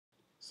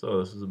So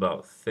this is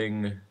about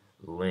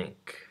ThingLink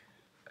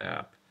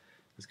app.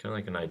 It's kind of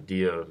like an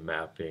idea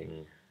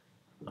mapping,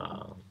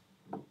 um,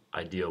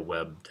 idea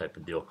web type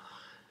of deal.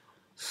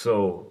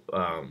 So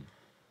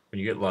when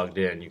you get logged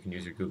in, you can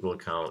use your Google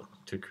account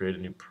to create a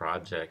new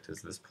project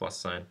as this plus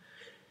sign,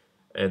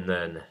 and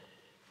then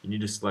you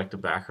need to select a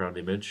background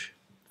image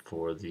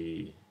for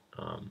the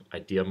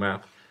idea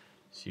map.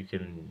 So you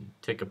can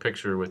take a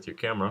picture with your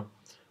camera,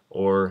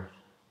 or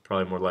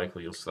probably more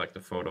likely you'll select a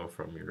photo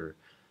from your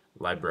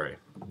library.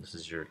 This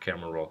is your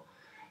camera roll.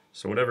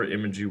 So whatever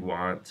image you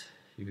want,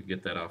 you could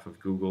get that off of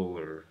Google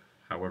or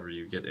however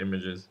you get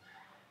images.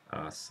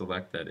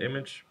 Select that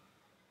image,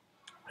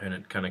 and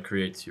it kind of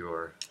creates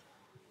your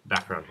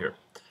background here.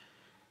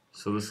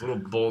 So this little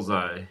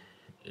bullseye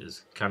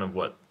is kind of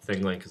what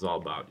ThingLink is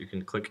all about. You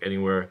can click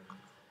anywhere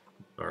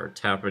or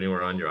tap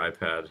anywhere on your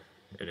iPad,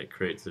 and it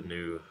creates a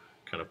new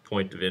kind of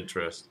point of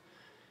interest,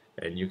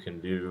 and you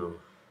can do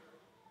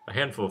a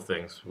handful of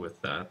things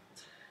with that.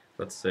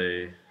 Let's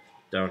say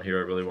down here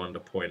I really wanted to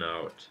point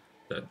out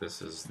that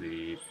this is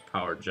the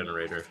power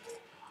generator,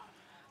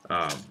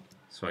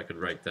 so I could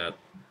write that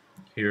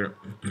here.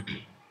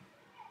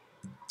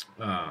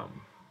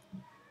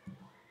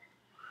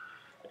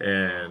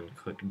 And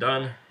click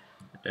done,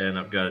 and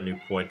I've got a new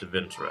point of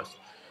interest.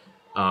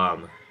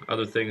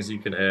 Other things you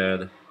can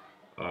add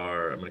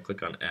are, I'm going to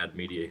click on add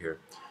media here.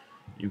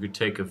 You could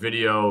take a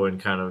video and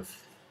kind of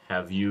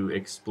have you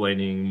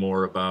explaining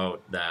more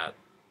about that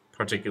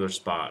particular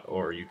spot,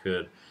 or you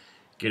could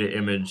get an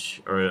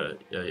image or a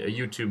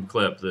YouTube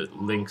clip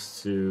that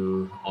links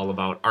to all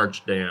about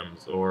arch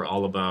dams or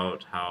all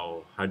about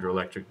how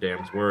hydroelectric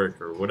dams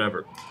work or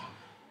whatever.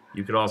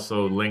 You could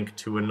also link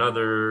to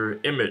another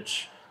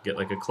image, get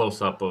like a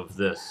close-up of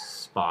this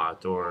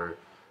spot, or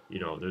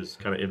there's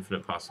kind of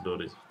infinite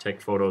possibilities. Take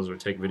photos or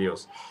take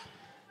videos.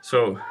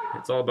 So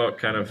it's all about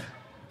kind of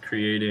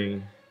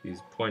creating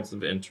these points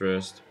of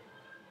interest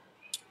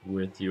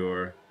with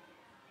your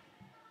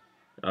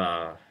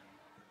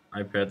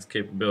iPad's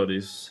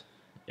capabilities,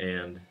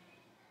 and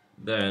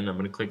then I'm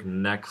going to click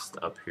next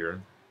up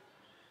here.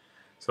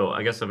 So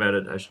I guess I've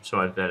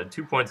added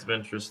 2 points of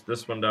interest.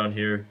 This one down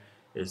here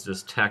is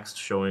just text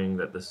showing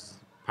that this is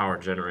power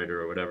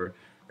generator or whatever,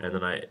 and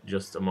then I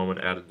just a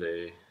moment added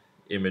a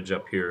image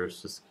up here. It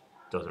just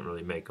doesn't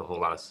really make a whole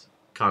lot of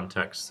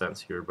context sense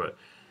here, but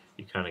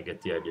you kind of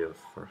get the idea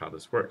for how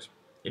this works.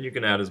 And you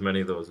can add as many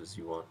of those as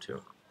you want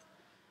to.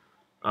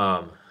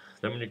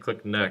 Then when you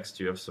click next,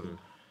 you have some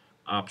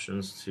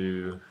options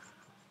to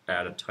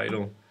add a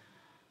title.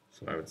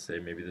 So I would say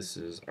maybe this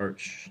is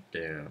arch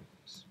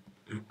dams.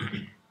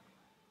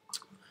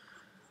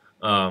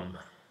 I'm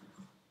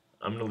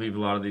going to leave a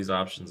lot of these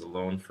options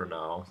alone for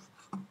now.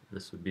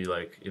 This would be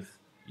like if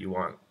you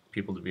want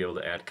people to be able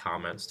to add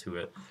comments to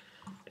it,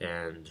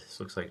 and this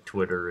looks like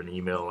Twitter and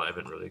email. I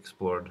haven't really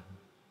explored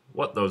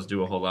what those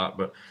do a whole lot,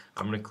 but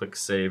I'm going to click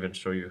save and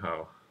show you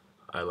how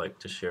I like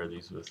to share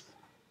these with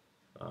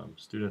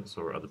students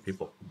or other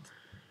people.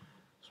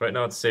 So right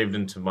now it's saved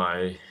into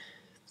my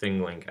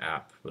ThingLink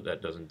app, but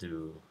that doesn't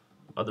do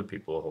other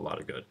people a whole lot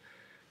of good.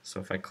 So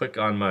if I click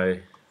on my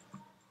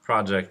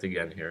project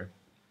again here,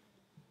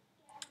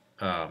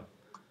 now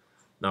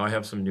I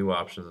have some new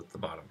options at the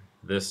bottom.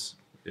 This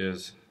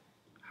is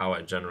how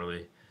I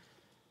generally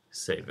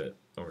save it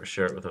or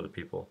share it with other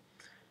people.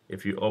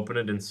 If you open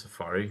it in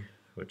Safari,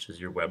 which is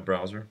your web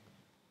browser,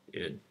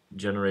 it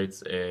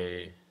generates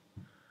a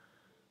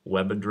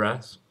web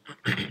address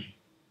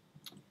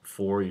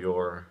for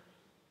your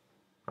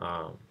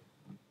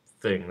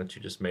thing that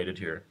you just made it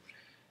here.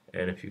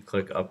 And if you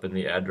click up in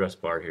the address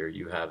bar here,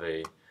 you have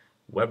a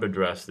web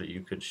address that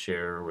you could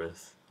share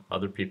with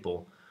other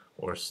people,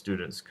 or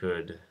students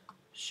could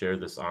share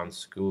this on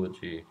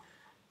Schoology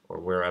or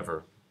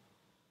wherever,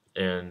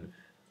 and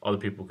other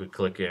people could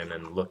click in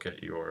and look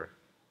at your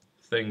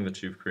thing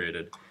that you've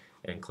created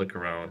and click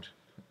around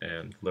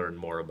and learn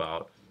more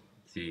about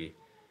the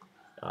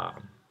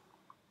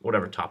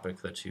whatever topic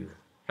that you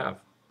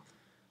have.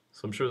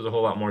 So I'm sure there's a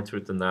whole lot more to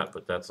it than that,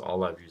 but that's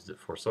all I've used it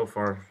for so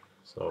far.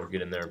 So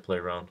get in there and play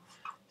around,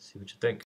 see what you think.